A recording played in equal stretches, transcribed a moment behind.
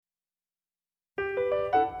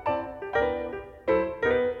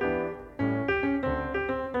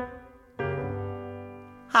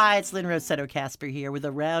Hi, it's Lynn Rossetto Casper here with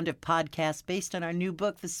a round of podcasts based on our new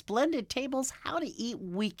book, The Splendid Tables, How to Eat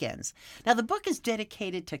Weekends. Now, the book is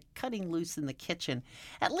dedicated to cutting loose in the kitchen,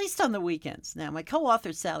 at least on the weekends. Now, my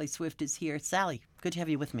co-author, Sally Swift, is here. Sally, good to have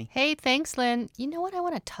you with me. Hey, thanks, Lynn. You know what I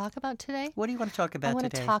want to talk about today? What do you want to talk about I want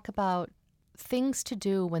today? to talk about things to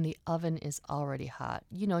do when the oven is already hot.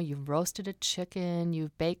 You know, you've roasted a chicken,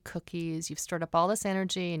 you've baked cookies, you've stored up all this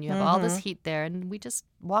energy, and you have all this heat there, and we just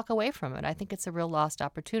walk away from it. I think it's a real lost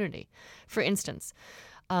opportunity. For instance,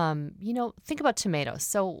 think about tomatoes.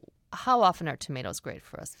 So how often are tomatoes great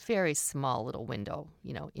for us? Very small little window,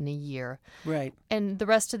 in a year. Right. And the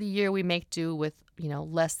rest of the year we make do with,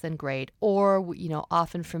 less than great. Or,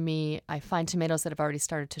 often for me, I find tomatoes that have already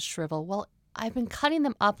started to shrivel. Well, I've been cutting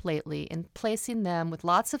them up lately and placing them with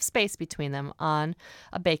lots of space between them on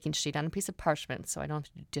a baking sheet, on a piece of parchment, so I don't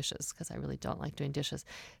have to do dishes because I really don't like doing dishes.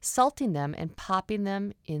 Salting them and popping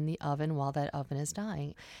them in the oven while that oven is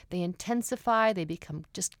dying. They intensify, they become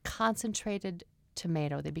just concentrated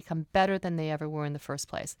tomato. They become better than they ever were in the first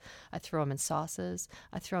place. I throw them in sauces,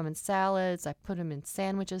 I throw them in salads, I put them in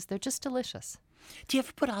sandwiches. They're just delicious. Do you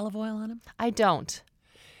ever put olive oil on them? I don't.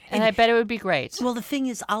 And I bet it would be great. Well, the thing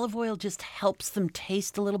is, olive oil just helps them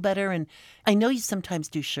taste a little better. And I know you sometimes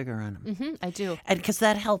do sugar on them. I do. And because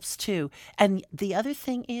that helps too. And the other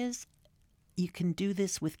thing is, you can do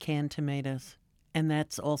this with canned tomatoes. And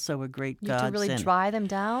that's also a great You have to godsend. really dry them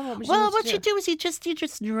down? What would you Well, need what to you do is you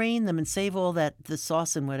just drain them and save all the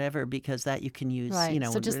sauce and whatever, because that you can use, Right.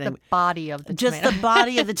 So just the anyway. body of the Just tomato. the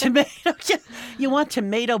body of the tomato. You want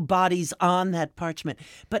tomato bodies on that parchment.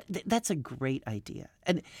 But that's a great idea.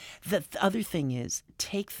 And the other thing is,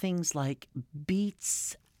 take things like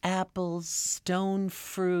beets, apples, stone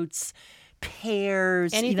fruits,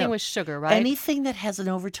 pears. Anything with sugar, right? Anything that has an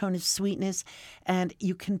overtone of sweetness, and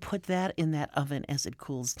you can put that in that oven as it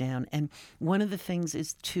cools down. And one of the things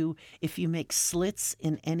is if you make slits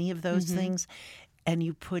in any of those things, and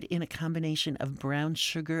you put in a combination of brown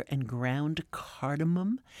sugar and ground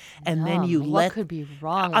cardamom, and then you what could be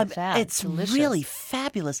wrong with that? It's Delicious. really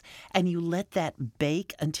fabulous. And you let that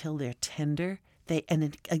bake until they're tender.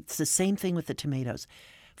 It's the same thing with the tomatoes.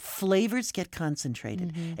 Flavors get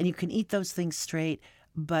concentrated, and you can eat those things straight.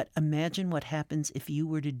 But imagine what happens if you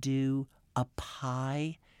were to do a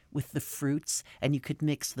pie with the fruits, and you could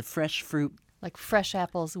mix the fresh fruit. Like fresh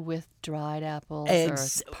apples with dried apples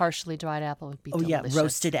Eggs. or partially dried apple would be Oh, delicious. yeah,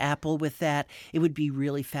 roasted apple with that. It would be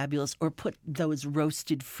really fabulous. Or put those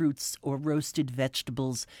roasted fruits or roasted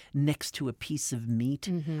vegetables next to a piece of meat.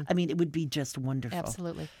 I mean, it would be just wonderful.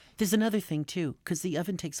 Absolutely. There's another thing, too, because the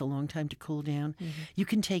oven takes a long time to cool down. You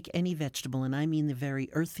can take any vegetable, and I mean the very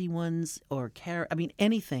earthy ones, or carrot,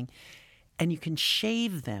 anything, and you can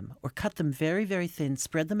shave them or cut them very, very thin,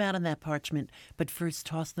 spread them out on that parchment, but first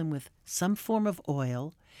toss them with some form of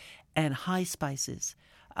oil and high spices.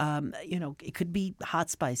 It could be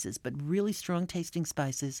hot spices, but really strong tasting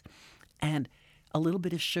spices, and a little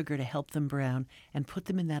bit of sugar to help them brown, and put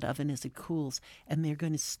them in that oven as it cools, and they're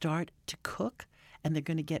going to start to cook. And they're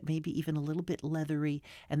going to get maybe even a little bit leathery,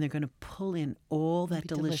 and they're going to pull in all that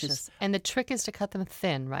delicious. And the trick is to cut them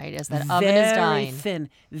thin, right? As that oven is dying.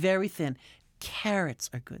 Very thin. Carrots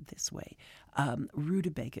are good this way.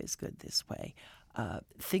 Rutabaga is good this way.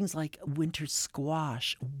 Things like winter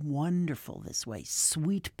squash, wonderful this way.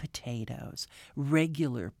 Sweet potatoes,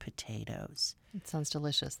 regular potatoes. It sounds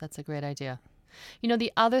delicious. That's a great idea.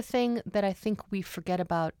 The other thing that I think we forget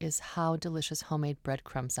about is how delicious homemade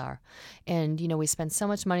breadcrumbs are. And, we spend so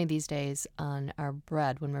much money these days on our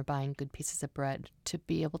bread when we're buying good pieces of bread to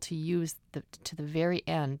be able to use to the very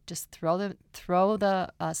end. Just throw the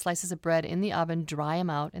slices of bread in the oven, dry them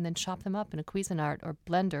out, and then chop them up in a Cuisinart or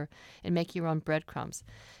blender and make your own breadcrumbs.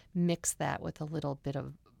 Mix that with a little bit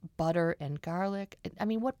of butter and garlic. I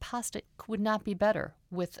mean, what pasta would not be better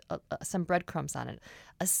with some breadcrumbs on it?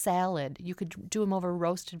 A salad. You could do them over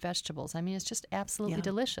roasted vegetables. I mean, it's just absolutely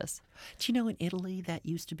delicious. Do you know in Italy that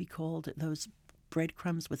used to be called, those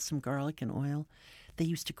breadcrumbs with some garlic and oil, they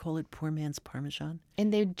used to call it poor man's Parmesan?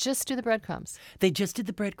 And they just do the breadcrumbs. They just did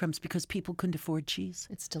the breadcrumbs because people couldn't afford cheese.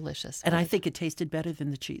 It's delicious. And I think it tasted better than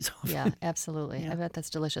the cheese. Yeah, absolutely. I bet that's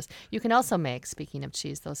delicious. You can also make, speaking of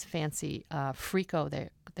cheese, those fancy frico,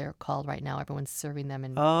 they're called right now. Everyone's serving them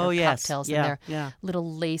in their cocktails. And they're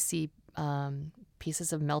little lacy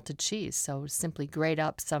pieces of melted cheese. So simply grate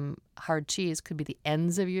up some hard cheese, could be the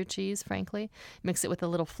ends of your cheese, frankly. Mix it with a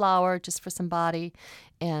little flour just for some body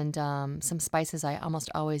and some spices. I almost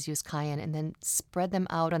always use cayenne, and then spread them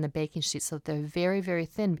out on the baking sheet so that they're very, very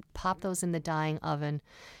thin. Pop those in the dying oven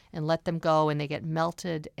and let them go, and they get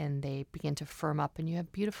melted and they begin to firm up, and you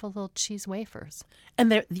have beautiful little cheese wafers.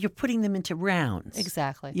 And you're putting them into rounds.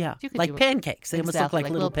 Exactly. Yeah, You could like do it. pancakes. They almost look Exactly,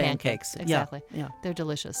 like little pancakes. Exactly. Yeah. They're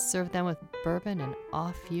delicious. Serve them with bourbon, and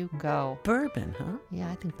off you go. Bourbon, huh? Yeah,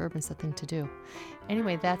 I think bourbon's the thing to do.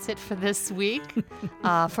 Anyway, that's it for this week.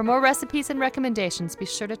 For more recipes and recommendations, be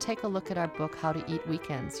sure to take a look at our book, How to Eat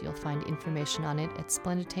Weekends. You'll find information on it at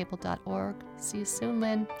splendidtable.org. See you soon,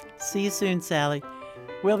 Lynn. See you soon, Sally.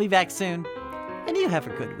 We'll be back soon. And you have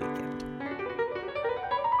a good week.